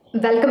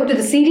Welcome to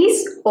the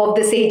series of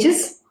the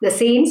sages, the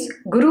saints,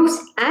 gurus,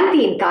 and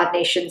the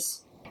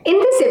incarnations. In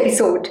this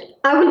episode,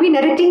 I will be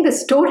narrating the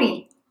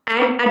story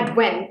and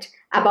advent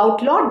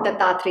about Lord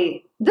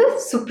Dattatreya, the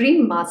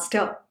Supreme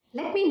Master.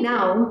 Let me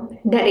now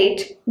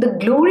narrate the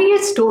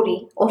glorious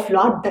story of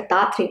Lord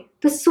Dattatreya,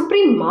 the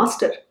Supreme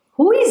Master.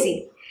 Who is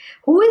he?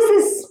 Who is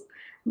this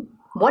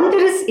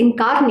wondrous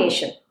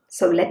incarnation?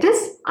 So let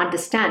us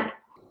understand.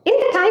 In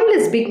the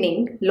timeless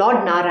beginning,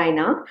 Lord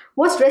Narayana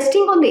was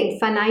resting on the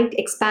infinite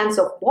expanse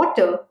of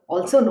water,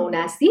 also known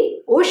as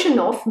the ocean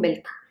of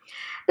milk.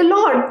 The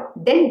Lord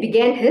then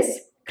began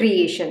his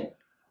creation,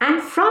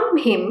 and from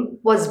him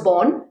was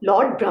born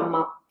Lord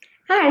Brahma.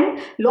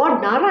 And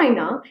Lord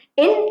Narayana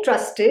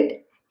entrusted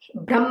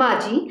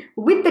Brahmaji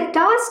with the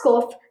task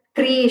of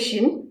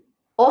creation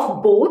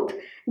of both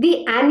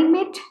the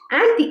animate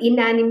and the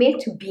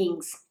inanimate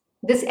beings,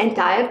 this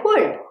entire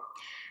world.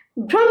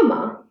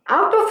 Brahma,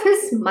 out of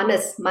his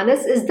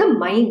Manas is the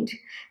mind,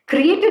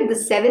 created the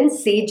seven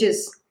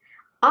sages.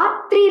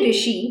 Atri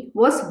Rishi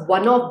was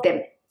one of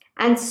them,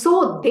 and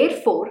so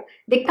therefore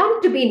they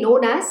come to be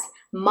known as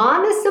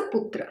Manasa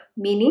Putra,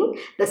 meaning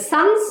the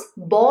sons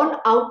born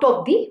out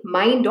of the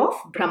mind of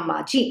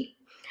Brahmaji.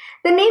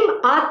 The name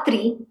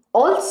Atri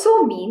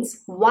also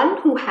means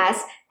one who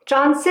has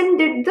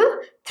transcended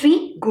the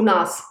three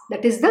gunas,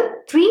 that is the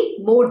three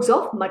modes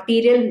of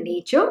material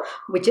nature,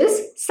 which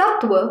is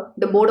sattva,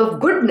 the mode of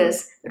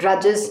goodness,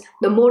 rajas,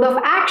 the mode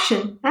of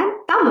action, and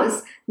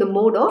tamas, the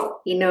mode of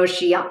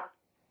inertia.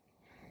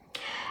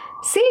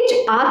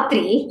 Sage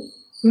Atri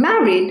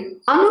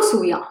married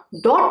Anusuya,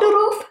 daughter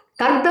of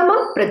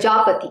Kardama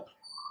Prajapati.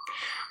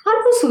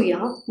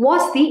 Anusuya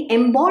was the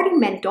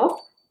embodiment of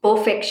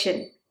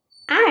perfection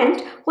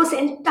and was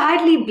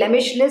entirely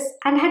blemishless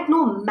and had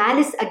no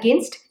malice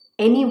against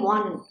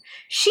anyone.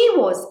 She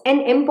was an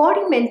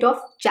embodiment of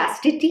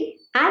chastity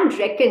and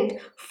reckoned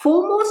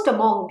foremost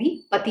among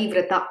the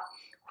Pativrata,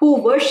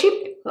 who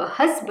worshipped her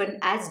husband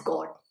as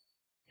God.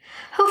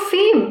 Her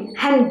fame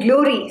and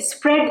glory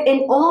spread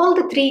in all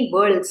the three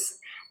worlds.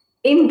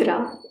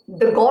 Indra,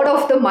 the god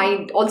of the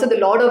mind, also the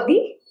lord of the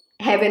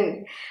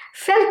heaven,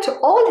 felt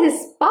all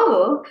his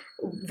power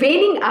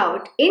waning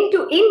out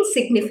into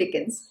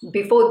insignificance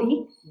before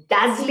the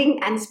dazzling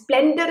and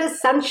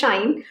splendorous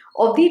sunshine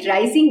of the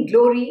rising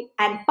glory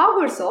and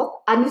powers of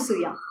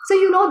Anusuya. So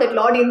you know that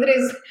Lord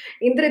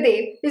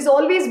Indradev is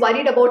always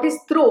worried about his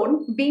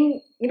throne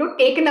being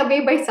taken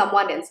away by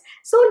someone else.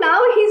 So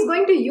now he's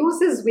going to use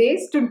his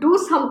ways to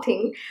do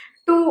something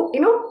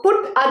to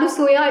put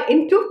Anusuya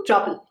into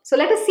trouble. So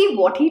let us see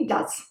what he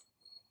does.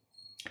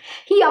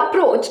 He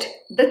approached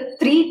the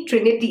three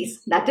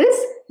trinities, that is,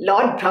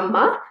 Lord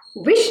Brahma,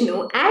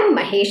 Vishnu, and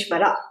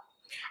Maheshwara,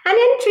 and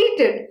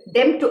entreated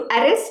them to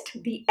arrest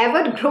the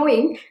ever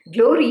growing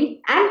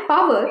glory and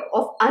power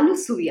of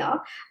Anusuya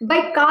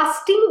by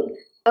casting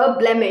a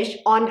blemish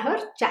on her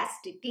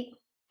chastity.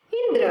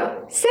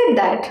 Indra said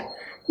that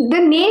the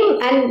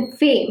name and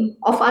fame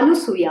of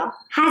Anusuya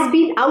has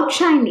been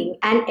outshining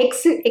and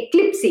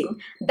eclipsing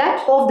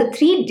that of the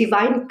three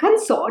divine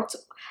consorts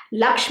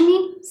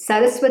Lakshmi,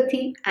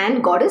 Saraswati,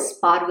 and goddess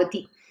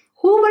Parvati,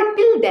 who were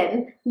till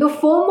then the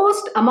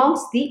foremost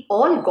amongst the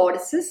all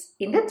goddesses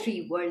in the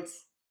three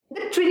worlds.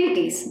 The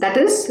trinities, that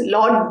is,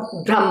 Lord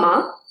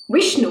Brahma,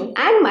 Vishnu,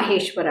 and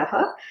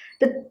Maheshwara,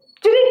 the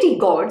Trinity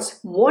gods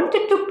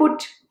wanted to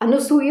put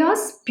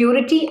Anusuya's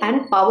purity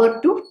and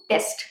power to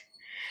test.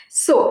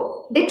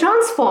 So they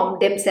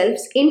transformed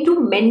themselves into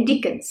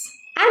mendicants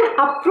and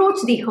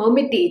approached the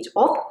hermitage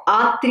of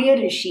Atri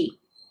Rishi.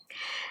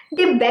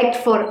 They begged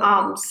for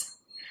alms.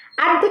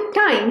 At the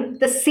time,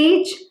 the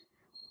sage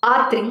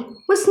Atri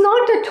was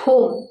not at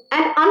home,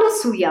 and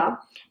Anusuya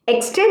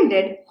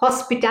extended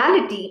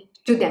hospitality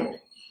to them.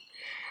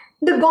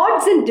 The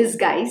gods in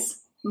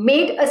disguise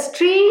made a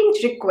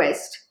strange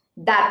request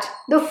that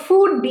the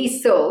food be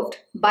served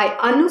by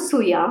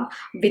Anusuya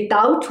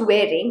without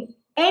wearing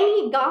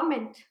any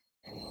garment.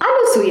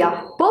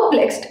 Anusuya,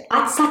 perplexed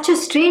at such a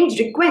strange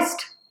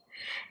request,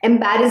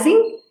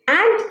 embarrassing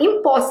and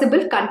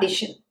impossible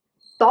condition,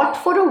 thought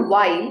for a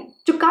while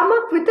to come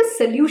up with a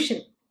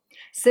solution.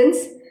 Since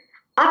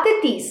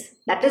Atithis,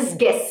 that is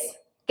guests,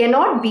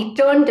 cannot be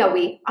turned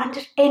away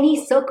under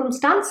any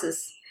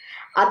circumstances.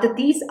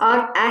 Atithis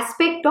are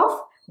aspect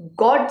of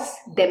gods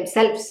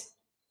themselves.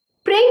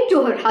 Praying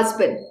to her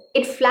husband,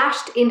 it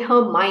flashed in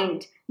her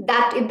mind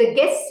that if the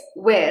guests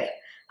were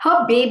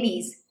her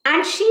babies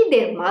and she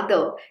their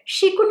mother,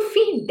 she could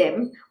feed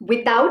them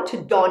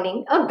without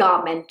donning a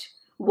garment,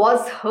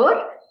 was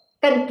her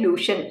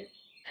conclusion.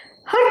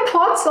 Her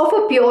thoughts of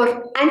a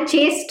pure and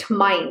chaste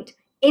mind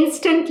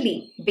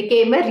instantly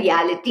became a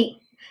reality.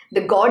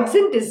 The gods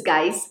in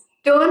disguise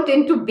turned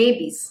into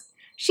babies.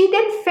 She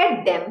then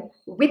fed them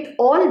with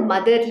all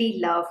motherly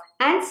love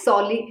and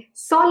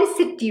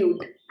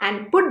solicitude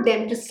and put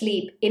them to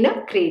sleep in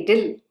a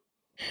cradle.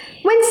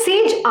 When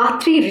Sage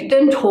Atri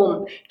returned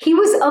home, he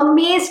was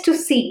amazed to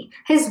see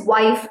his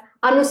wife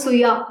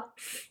Anusuya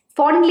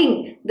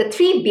fondling the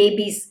three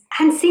babies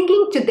and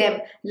singing to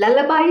them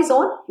lullabies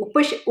on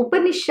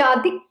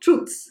Upanishadic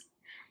truths.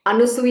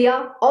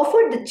 Anusuya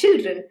offered the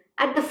children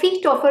at the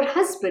feet of her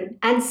husband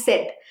and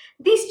said,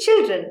 "These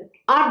children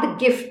are the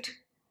gift."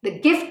 The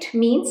gift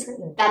means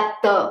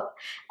datta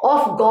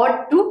of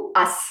God to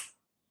us.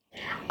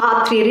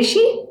 Atri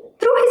Rishi,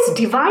 through his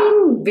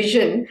divine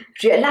vision,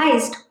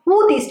 realized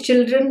who these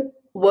children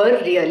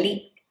were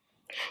really.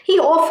 He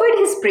offered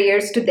his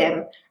prayers to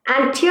them,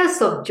 and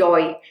tears of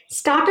joy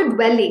started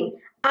welling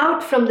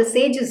out from the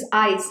sage's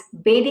eyes,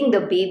 bathing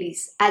the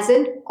babies as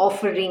an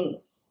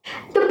offering.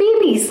 The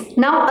babies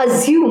now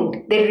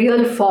assumed their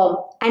real form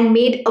and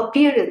made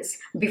appearance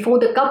before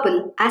the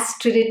couple as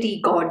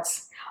Trinity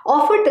gods,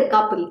 offered the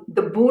couple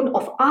the boon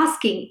of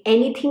asking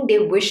anything they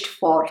wished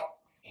for.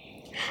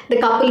 The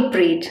couple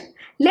prayed,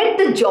 "Let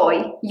the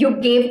joy you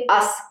gave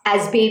us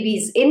as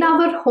babies in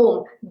our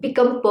home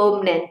become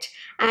permanent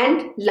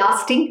and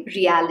lasting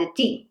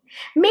reality.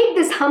 Make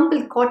this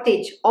humble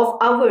cottage of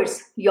ours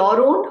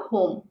your own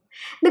home."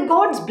 The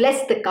gods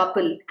blessed the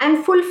couple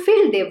and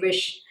fulfilled their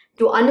wish.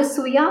 To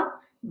Anusuya,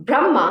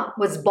 Brahma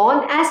was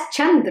born as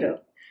Chandra,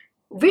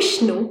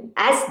 Vishnu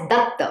as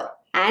Datta,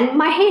 and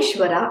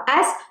Maheshwara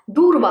as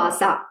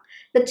Durvasa.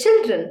 The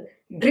children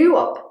grew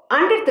up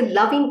under the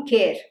loving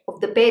care of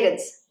the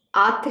parents,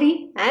 Atri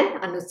and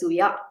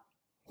Anusuya.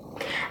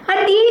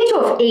 At the age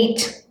of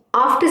 8,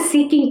 after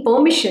seeking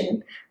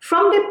permission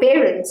from their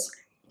parents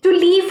to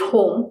leave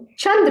home,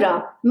 Chandra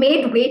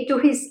made way to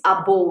his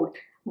abode,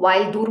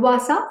 while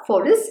Durvasa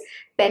for his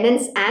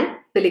penance and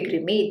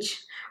pilgrimage.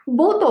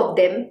 Both of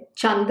them,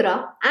 Chandra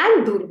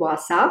and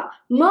Durvasa,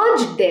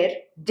 merged their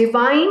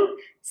divine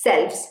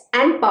selves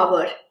and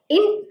power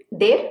in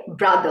their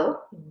brother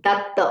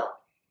Datta.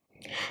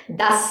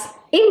 Thus,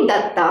 in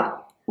Datta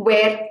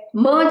were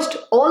merged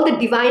all the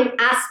divine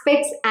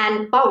aspects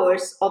and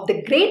powers of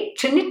the great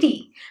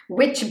Trinity,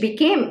 which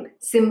became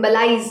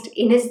symbolized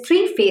in his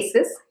 3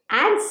 faces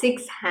and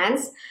 6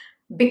 hands,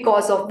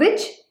 because of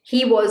which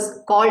he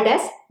was called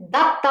as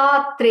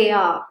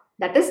Dattatreya,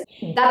 that is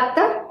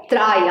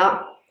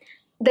Dattatreya.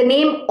 The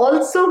name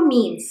also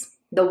means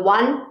the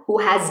one who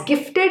has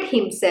gifted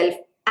himself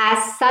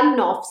as son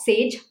of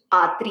sage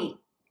Atri.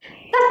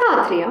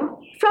 Dattatreya,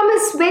 from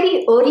his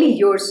very early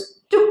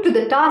years, took to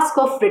the task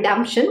of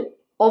redemption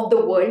of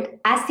the world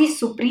as the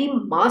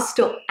supreme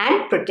master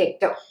and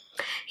protector.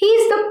 He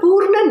is the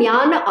Purna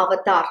Jnana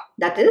avatar,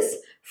 that is,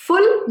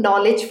 full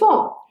knowledge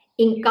form,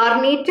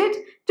 incarnated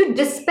to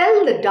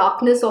dispel the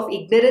darkness of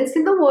ignorance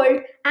in the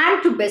world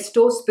and to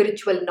bestow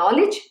spiritual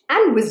knowledge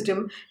and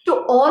wisdom to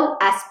all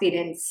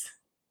aspirants.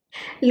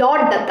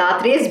 Lord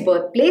Dattatreya's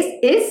birthplace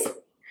is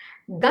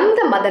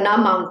Gandhamadana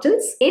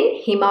Mountains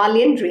in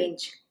Himalayan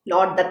range.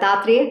 Lord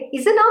Dattatreya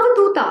is an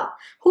Avaduta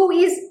who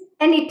is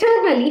an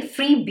eternally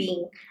free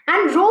being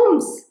and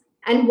roams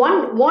and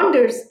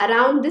wanders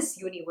around this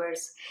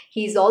universe.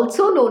 He is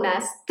also known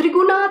as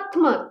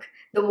Trigunatmak,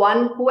 the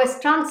one who has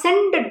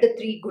transcended the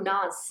 3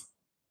 gunas.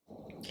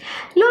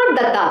 Lord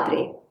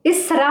Dattatreya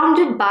is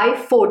surrounded by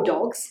 4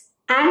 dogs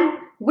and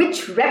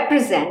which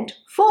represent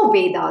 4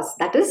 Vedas,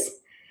 that is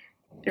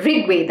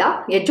Rig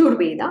Veda, Yajur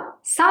Veda,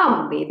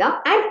 Sam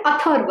Veda and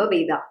Atharva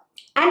Veda,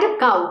 and a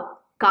cow,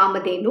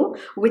 Kamadhenu,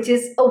 which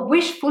is a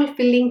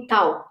wish-fulfilling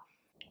cow.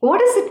 What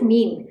does it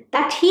mean?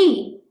 That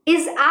he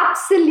is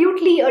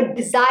absolutely a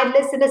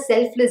desireless and a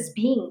selfless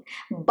being,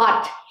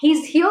 but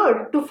he's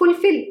here to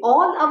fulfill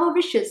all our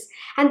wishes.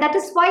 And that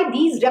is why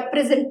these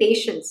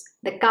representations,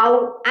 the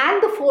cow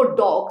and the 4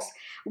 dogs,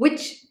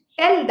 which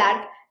tell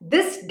that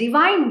this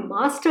divine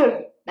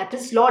master, that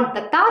is Lord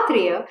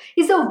Dattatreya,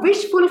 is a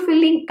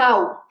wish-fulfilling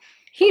cow.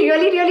 He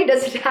really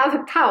doesn't have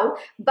a cow,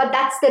 but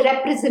that's the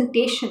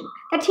representation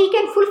that he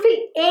can fulfill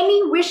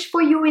any wish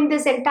for you in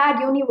this entire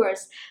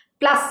universe.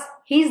 Plus,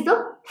 he is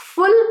the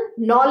full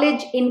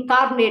knowledge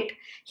incarnate.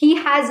 He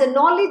has a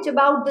knowledge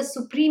about the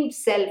Supreme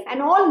Self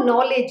and all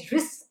knowledge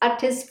rests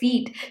at his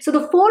feet. So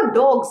the 4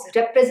 dogs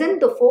represent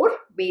the 4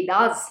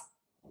 Vedas.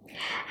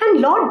 And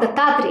Lord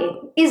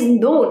Dattatreya is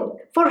known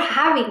for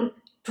having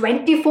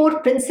 24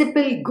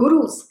 principal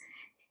gurus.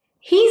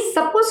 He's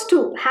supposed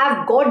to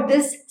have got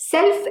this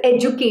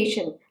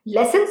self-education,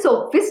 lessons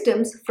of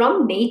wisdoms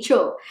from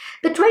nature.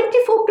 The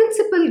 24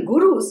 principal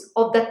gurus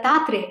of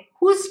Dattatreya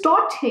who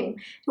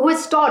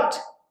has taught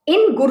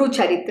in Guru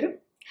Charitra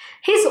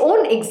his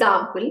own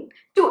example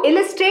to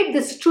illustrate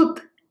this truth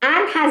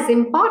and has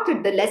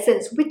imparted the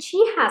lessons which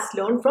he has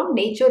learned from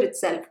nature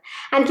itself.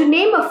 And to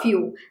name a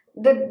few,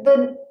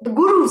 the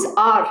gurus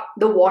are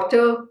the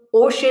water,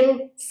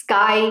 ocean,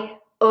 sky,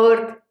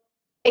 earth,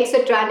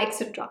 etc. and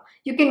etc.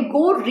 You can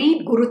go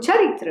read Guru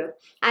Charitra,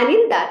 and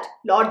in that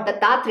Lord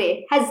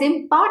Dattatreya has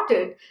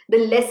imparted the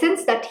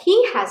lessons that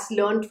he has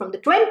learned from the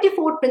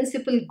 24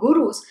 principal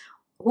gurus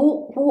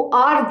who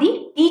are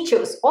the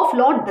teachers of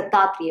Lord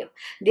Dattatreya.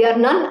 They are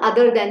none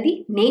other than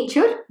the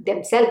nature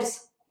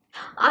themselves.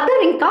 Other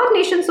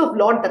incarnations of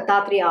Lord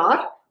Dattatreya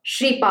are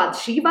Shripad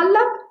Sri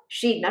Vallabh,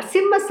 Sri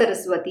Narsimha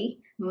Saraswati,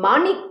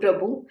 Manik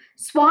Prabhu,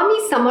 Swami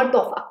Samarth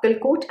of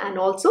Akkalkot, and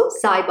also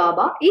Sai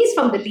Baba is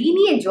from the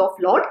lineage of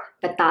Lord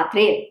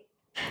Dattatreya.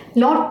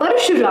 Lord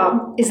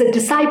Parshuram is a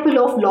disciple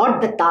of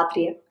Lord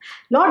Dattatreya.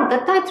 Lord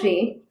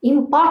Dattatreya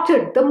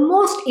imparted the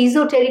most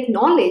esoteric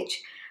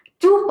knowledge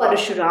to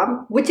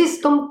Parshuram, which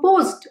is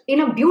composed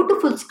in a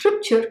beautiful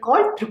scripture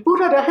called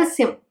Tripura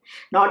Rahasyam.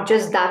 Not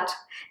just that,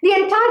 the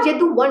entire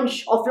Yadu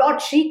Vansh of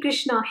Lord Sri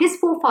Krishna, his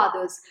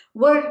forefathers,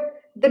 were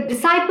the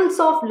disciples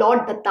of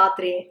Lord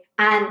Dattatreya,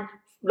 and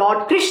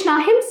Lord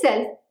Krishna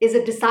himself is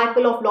a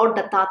disciple of Lord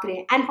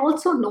Dattatreya. And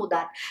also know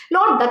that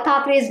Lord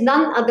Dattatreya is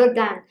none other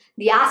than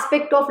the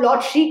aspect of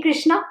Lord Sri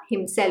Krishna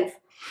himself.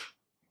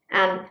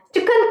 And to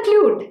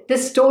conclude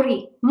this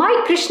story,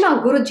 my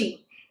Krishna Guruji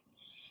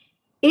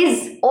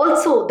is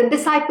also the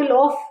disciple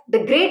of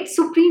the great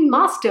Supreme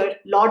Master,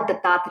 Lord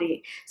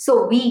Dattatreya.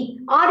 So we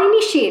are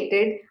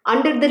initiated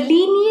under the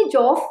lineage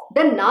of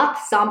the Nath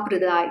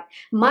Sampradaya.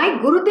 My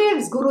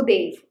Gurudev's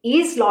Gurudev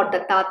is Lord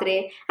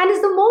Dattatreya and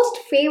is the most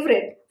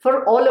favorite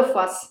for all of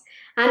us.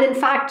 And in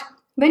fact,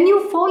 when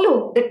you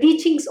follow the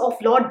teachings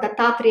of Lord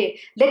Dattatreya,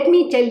 let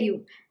me tell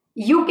you,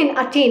 you can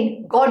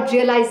attain God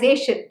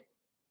realization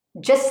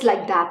just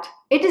like that.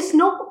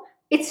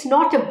 It's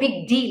not a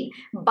big deal,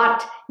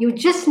 but you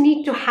just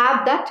need to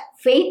have that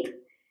faith,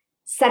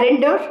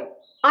 surrender,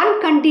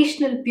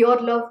 unconditional pure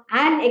love,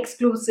 and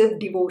exclusive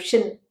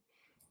devotion.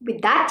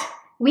 With that,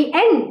 we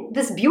end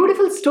this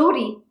beautiful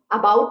story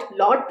about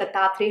Lord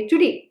Dattatreya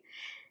today.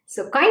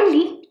 So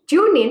kindly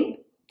tune in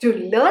to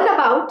learn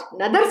about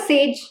another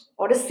sage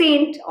or a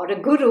saint or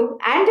a guru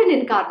and an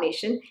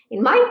incarnation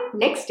in my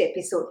next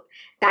episode.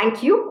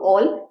 Thank you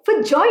all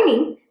for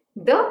joining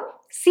the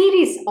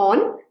series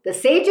on the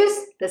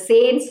sages, the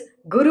saints,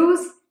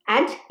 gurus,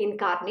 and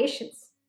incarnations.